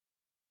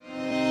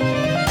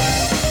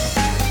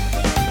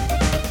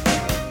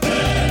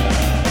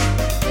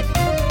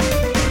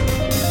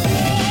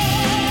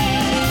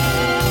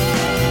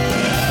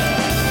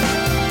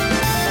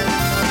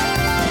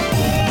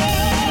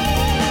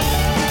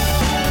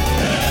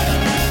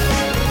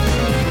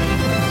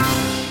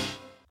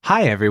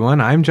Hi everyone,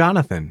 I'm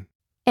Jonathan.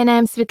 And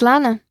I'm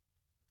Svetlana.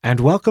 And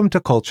welcome to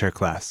Culture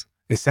Class,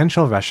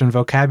 Essential Russian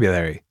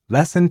Vocabulary,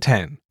 Lesson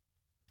 10,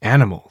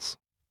 Animals.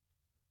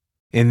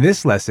 In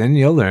this lesson,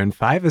 you'll learn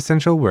 5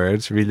 essential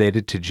words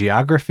related to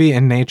geography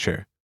and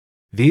nature.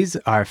 These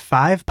are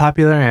 5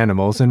 popular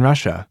animals in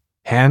Russia,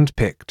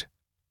 hand-picked.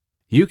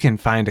 You can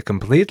find a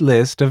complete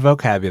list of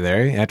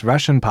vocabulary at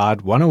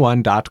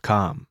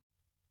RussianPod101.com.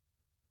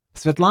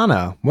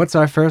 Svetlana, what's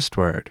our first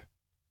word?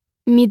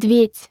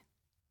 Медведь.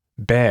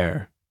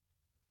 Bear.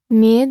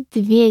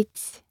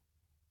 Медведь.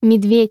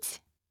 Медведь.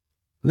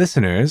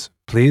 Listeners,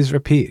 please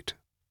repeat.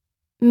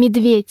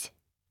 Медведь.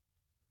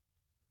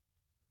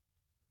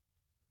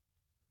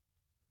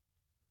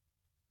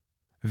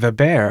 The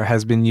bear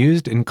has been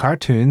used in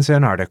cartoons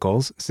and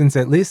articles since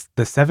at least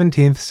the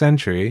 17th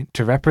century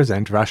to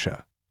represent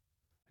Russia.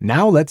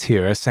 Now let's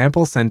hear a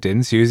sample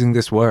sentence using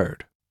this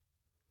word.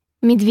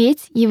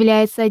 Медведь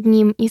является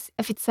одним из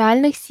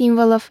официальных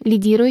символов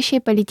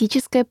лидирующей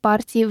политической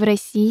партии в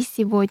России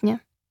сегодня.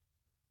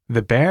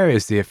 The bear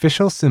is the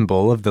official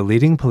symbol of the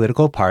leading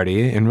political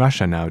party in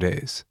Russia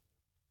nowadays.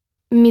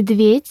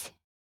 Медведь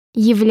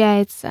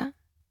является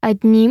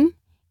одним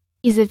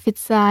из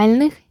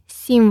официальных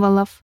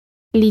символов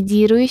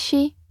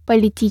лидирующей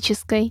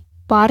политической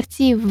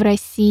партии в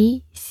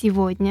России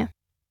сегодня.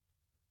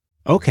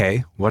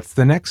 Okay, what's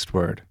the next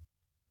word?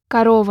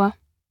 Корова.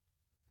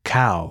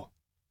 Cow.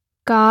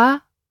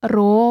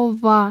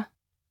 Корова.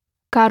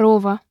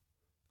 Корова.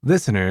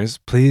 Listeners,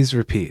 please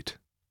repeat.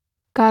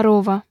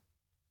 Корова.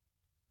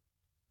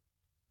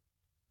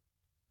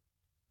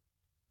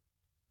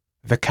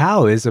 The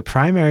cow is a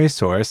primary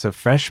source of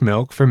fresh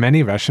milk for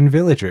many Russian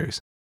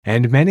villagers,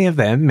 and many of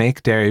them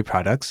make dairy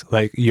products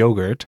like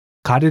yogurt,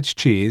 cottage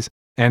cheese,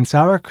 and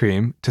sour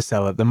cream to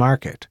sell at the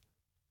market.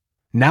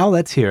 Now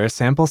let's hear a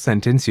sample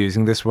sentence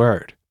using this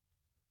word.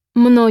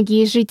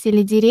 Многие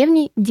жители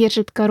деревни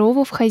держат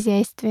корову в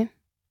хозяйстве.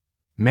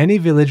 Many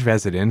village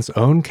residents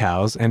own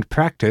cows and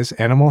practice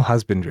animal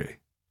husbandry.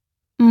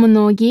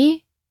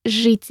 Многие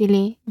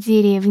жители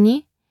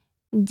деревни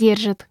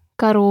держат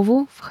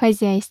корову в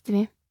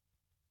хозяйстве.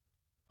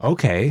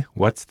 Okay,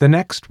 what's the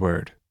next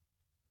word?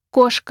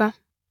 Кошка.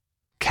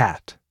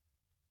 Cat.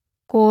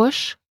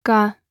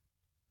 Кошка.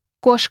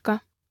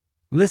 Кошка.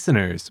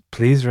 Listeners,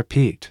 please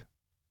repeat.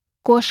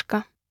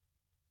 Кошка.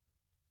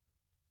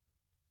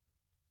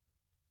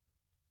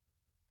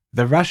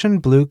 The Russian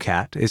blue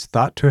cat is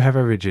thought to have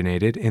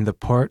originated in the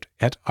port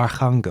at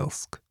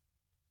Arkhangelsk.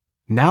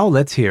 Now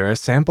let's hear a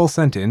sample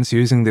sentence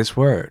using this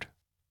word.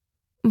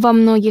 Во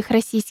многих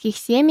российских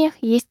семьях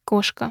есть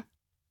кошка.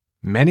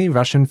 Many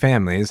Russian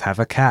families have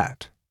a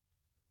cat.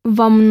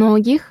 Во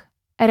многих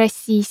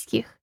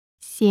российских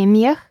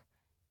семьях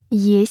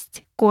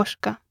есть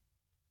кошка.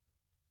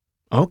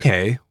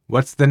 Okay,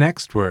 what's the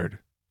next word?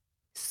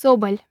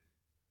 Соболь.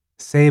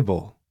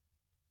 Sable.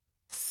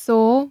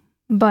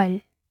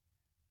 Соболь.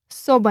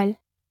 Соболь.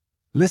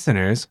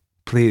 Listeners,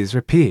 please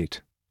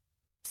repeat.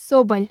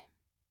 Соболь.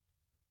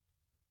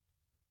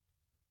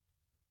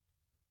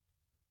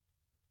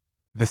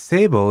 The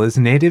sable is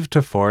native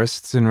to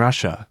forests in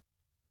Russia.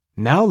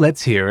 Now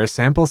let's hear a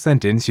sample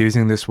sentence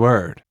using this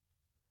word.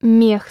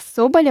 Мех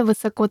соболя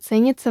высоко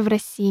ценится в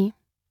России.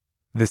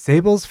 The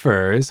sable's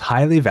fur is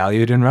highly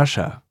valued in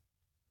Russia.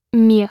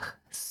 Мех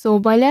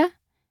соболя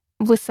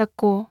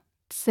высоко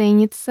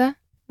ценится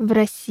в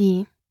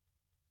России.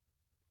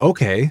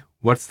 Okay,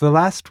 what's the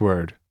last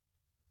word?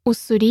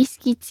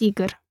 Уссурийский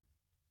тигр.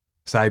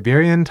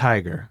 Siberian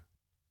tiger.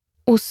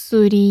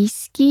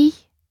 Уссурийский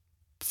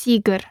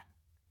тигр.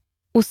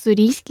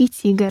 Уссурийский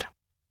тигр.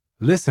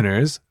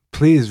 Listeners,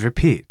 please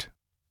repeat.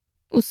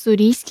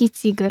 Уссурийский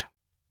тигр.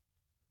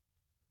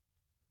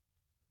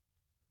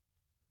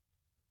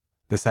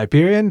 The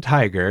Siberian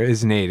tiger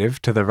is native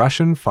to the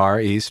Russian Far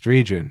East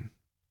region.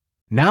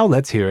 Now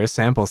let's hear a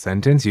sample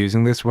sentence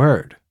using this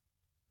word.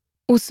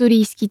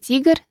 Уссурийский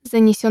тигр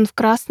занесен в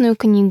Красную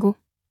книгу.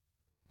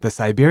 The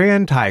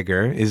Siberian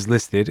tiger is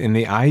listed in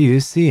the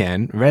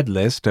IUCN Red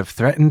List of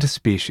Threatened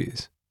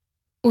Species.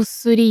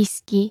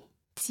 Уссурийский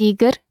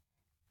тигр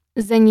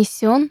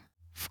занесен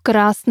в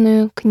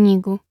Красную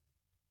книгу.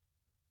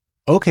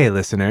 Okay,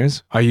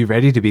 listeners, are you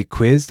ready to be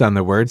quizzed on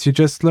the words you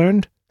just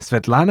learned?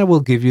 Svetlana will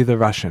give you the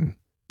Russian.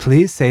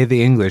 Please say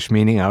the English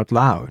meaning out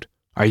loud.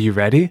 Are you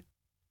ready?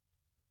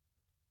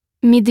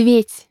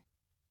 Медведь.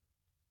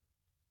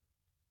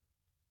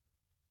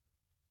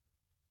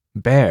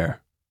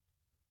 Bear.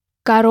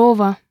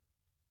 Корова.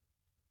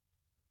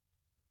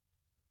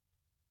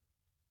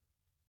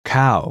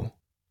 Cow.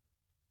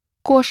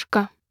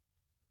 Кошка.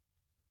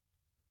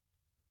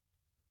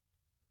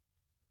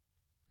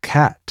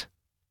 Cat.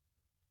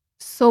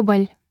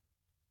 Соболь.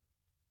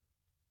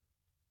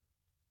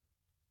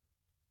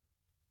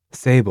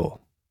 Sable.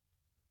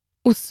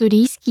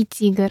 Уссурийский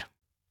тигр.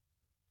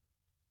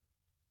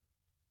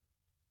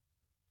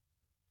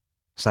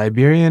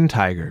 Siberian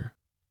tiger.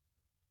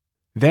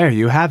 There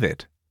you have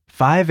it.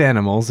 5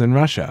 animals in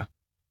Russia.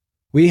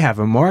 We have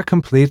a more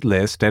complete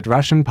list at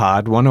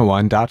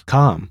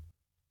RussianPod101.com.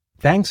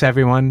 Thanks,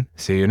 everyone.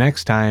 See you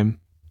next time.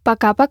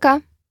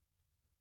 Пока-пока!